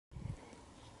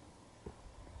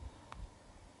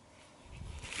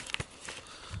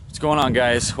going on,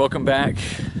 guys? Welcome back.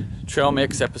 Trail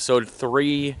Mix episode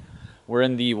 3. We're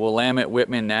in the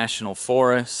Wallowa-Whitman National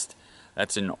Forest.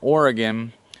 That's in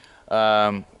Oregon.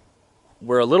 We're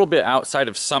a little bit outside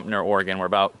of Sumter, Oregon. We're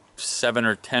about 7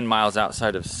 or 10 miles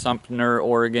outside of Sumter,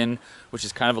 Oregon, which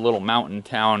is kind of a little mountain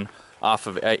town off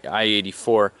of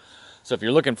I-84. So if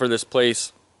you're looking for this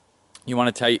place, you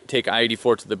want to take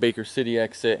I-84 to the Baker City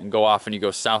exit and go off, and you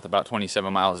go south about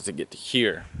 27 miles to get to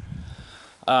here.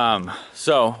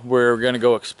 So we're going to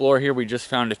go explore here. We just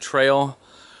found a trail,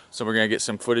 so we're going to get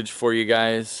some footage for you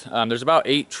guys. There's about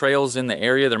 8 trails in the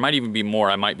area. There might even be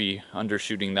more. I might be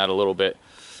undershooting that a little bit.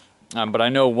 But I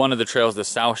know one of the trails, the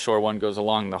South Shore one, goes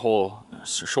along the whole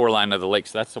shoreline of the lake,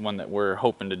 so that's the one that we're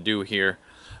hoping to do here.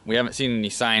 We haven't seen any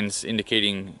signs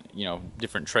indicating, you know,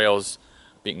 different trails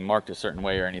being marked a certain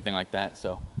way or anything like that,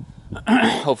 so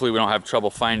hopefully we don't have trouble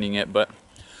finding it. But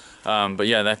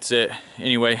yeah, that's it.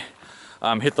 Anyway,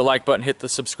 hit the like button, hit the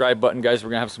subscribe button, guys. We're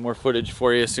gonna have some more footage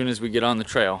for you as soon as we get on the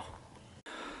trail.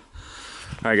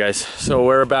 All right, guys, so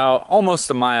we're about almost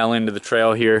a mile into the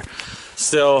trail here.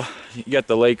 Still, you got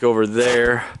the lake over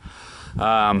there.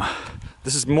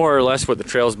 This is more or less what the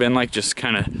trail's been like, just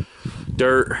kind of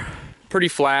dirt, pretty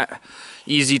flat,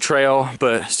 easy trail,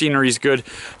 but scenery's good.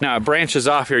 Now it branches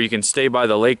off here. You can stay by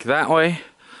the lake that way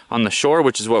on the shore,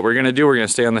 which is what we're gonna do. We're gonna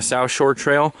stay on the South Shore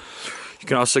trail. You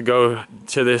can also go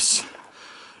to this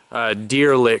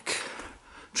Deer Lick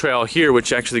trail here,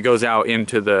 which actually goes out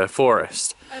into the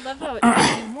forest. I love how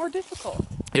it's more difficult.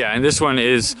 Yeah, and this one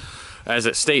is, as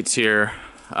it states here,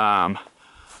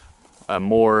 a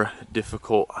more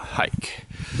difficult hike.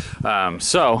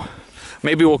 So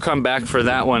maybe we'll come back for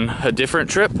that one a different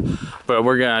trip, but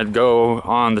we're gonna go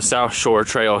on the South Shore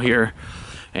trail here,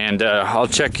 and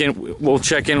we'll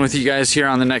check in with you guys here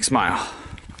on the next mile.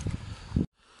 All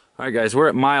right, guys, we're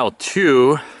at mile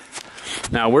 2.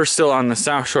 Now we're still on the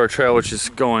South Shore trail, which is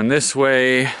going this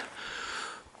way,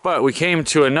 but we came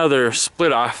to another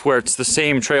split off where it's the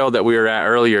same trail that we were at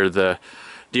earlier, the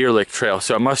Deer Lick trail.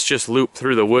 So it must just loop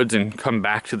through the woods and come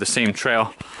back to the same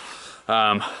trail.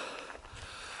 But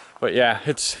yeah,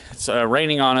 it's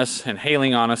raining on us and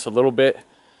hailing on us a little bit.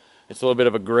 It's a little bit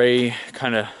of a gray,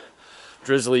 kind of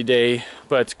drizzly day,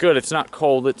 but it's good. It's not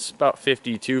cold. It's about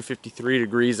 52, 53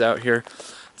 degrees out here.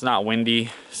 It's not windy,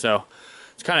 so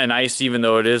it's kind of nice, even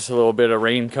though it is a little bit of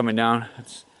rain coming down.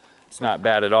 It's not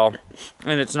bad at all,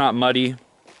 and it's not muddy.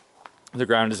 The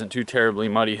ground isn't too terribly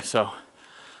muddy, so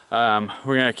we're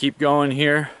gonna keep going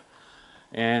here,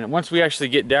 and once we actually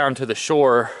get down to the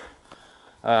shore,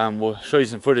 we'll show you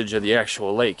some footage of the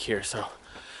actual lake here. So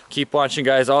keep watching,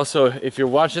 guys. Also, if you're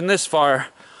watching this far,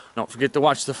 don't forget to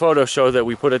watch the photo show that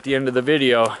we put at the end of the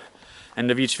video. End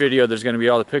of each video, there's going to be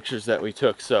all the pictures that we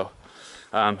took, so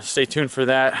stay tuned for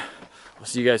that. We'll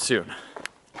see you guys soon.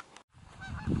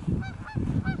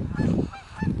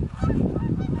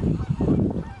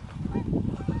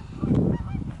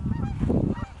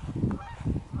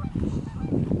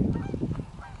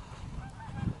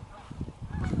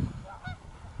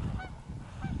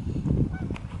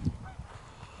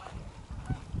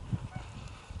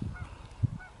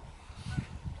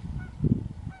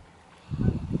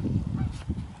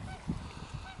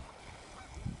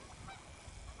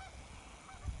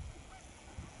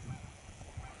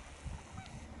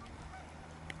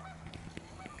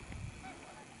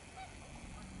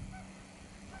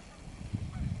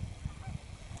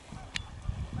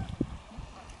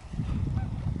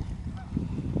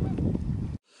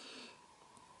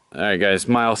 Alright, guys,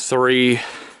 mile 3.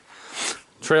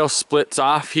 Trail splits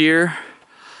off here.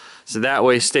 So that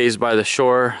way stays by the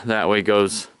shore, that way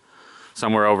goes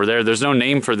somewhere over there. There's no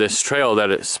name for this trail that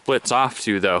it splits off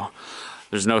to, though.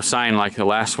 There's no sign like the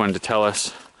last one to tell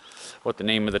us what the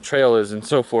name of the trail is and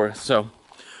so forth. So,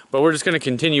 but we're just going to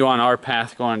continue on our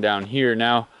path going down here.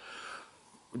 Now,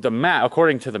 the map,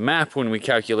 according to the map, when we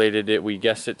calculated it, we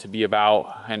guessed it to be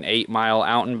about an 8-mile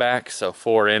out and back, so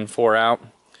 4 in, 4 out.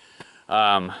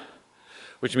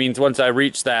 Which means once I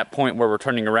reach that point where we're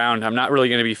turning around, I'm not really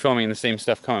going to be filming the same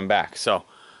stuff coming back. So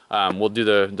we'll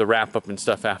do the wrap up and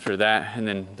stuff after that, and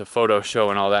then the photo show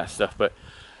and all that stuff. But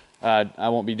I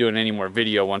won't be doing any more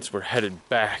video once we're headed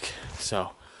back.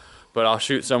 So, but I'll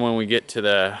shoot some when we get to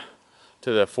the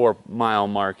 4-mile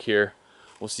mark here.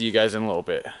 We'll see you guys in a little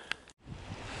bit.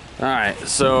 All right,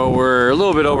 so we're a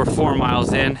little bit over 4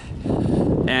 miles in,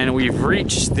 and we've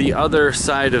reached the other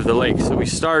side of the lake. So we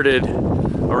started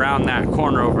around that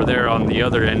corner over there on the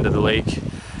other end of the lake,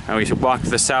 and we walked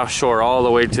the South Shore all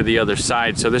the way to the other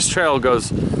side. So this trail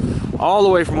goes all the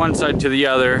way from one side to the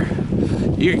other.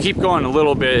 You can keep going a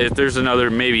little bit. If there's another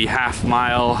maybe half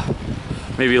mile,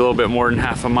 maybe a little bit more than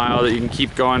half a mile that you can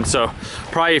keep going. So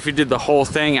probably if you did the whole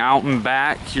thing out and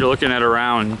back, you're looking at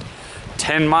around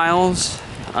 10 miles,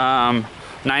 9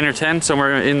 or 10,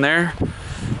 somewhere in there.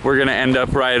 We're gonna end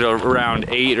up right around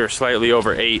 8 or slightly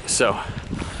over 8. So,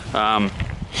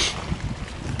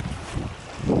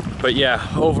 but yeah,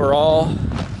 overall,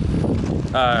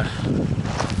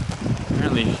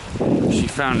 apparently she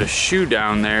found a shoe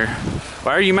down there.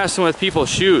 Why are you messing with people's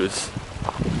shoes?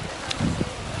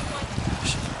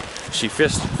 She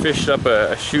fished up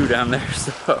a shoe down there.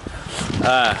 So,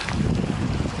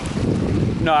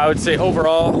 no, I would say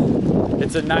overall,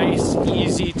 it's a nice,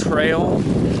 easy trail.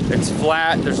 It's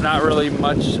flat. There's not really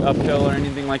much uphill or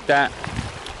anything like that.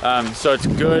 So it's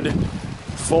good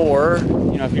for,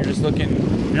 you know, if you're just looking,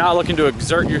 you're not looking to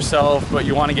exert yourself, but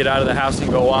you want to get out of the house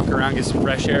and go walk around, get some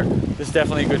fresh air. This is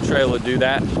definitely a good trail to do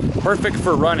that. Perfect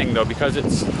for running though, because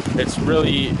it's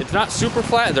not super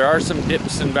flat. There are some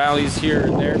dips and valleys here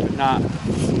and there, but not,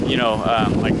 you know,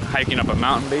 like hiking up a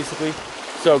mountain basically.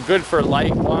 So good for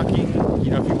light walking,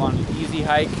 you know, if you want an easy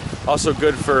hike. Also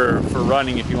good for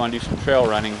running if you want to do some trail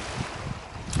running.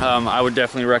 I would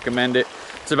definitely recommend it.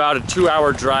 It's about a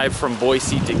 2-hour drive from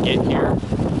Boise to get here.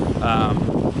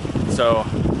 So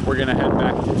we're gonna head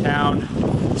back to town.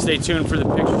 Stay tuned for the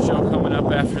picture show coming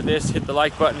up after this. Hit the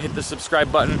like button, hit the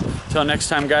subscribe button. Till next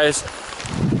time, guys,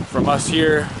 from us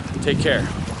here, take care.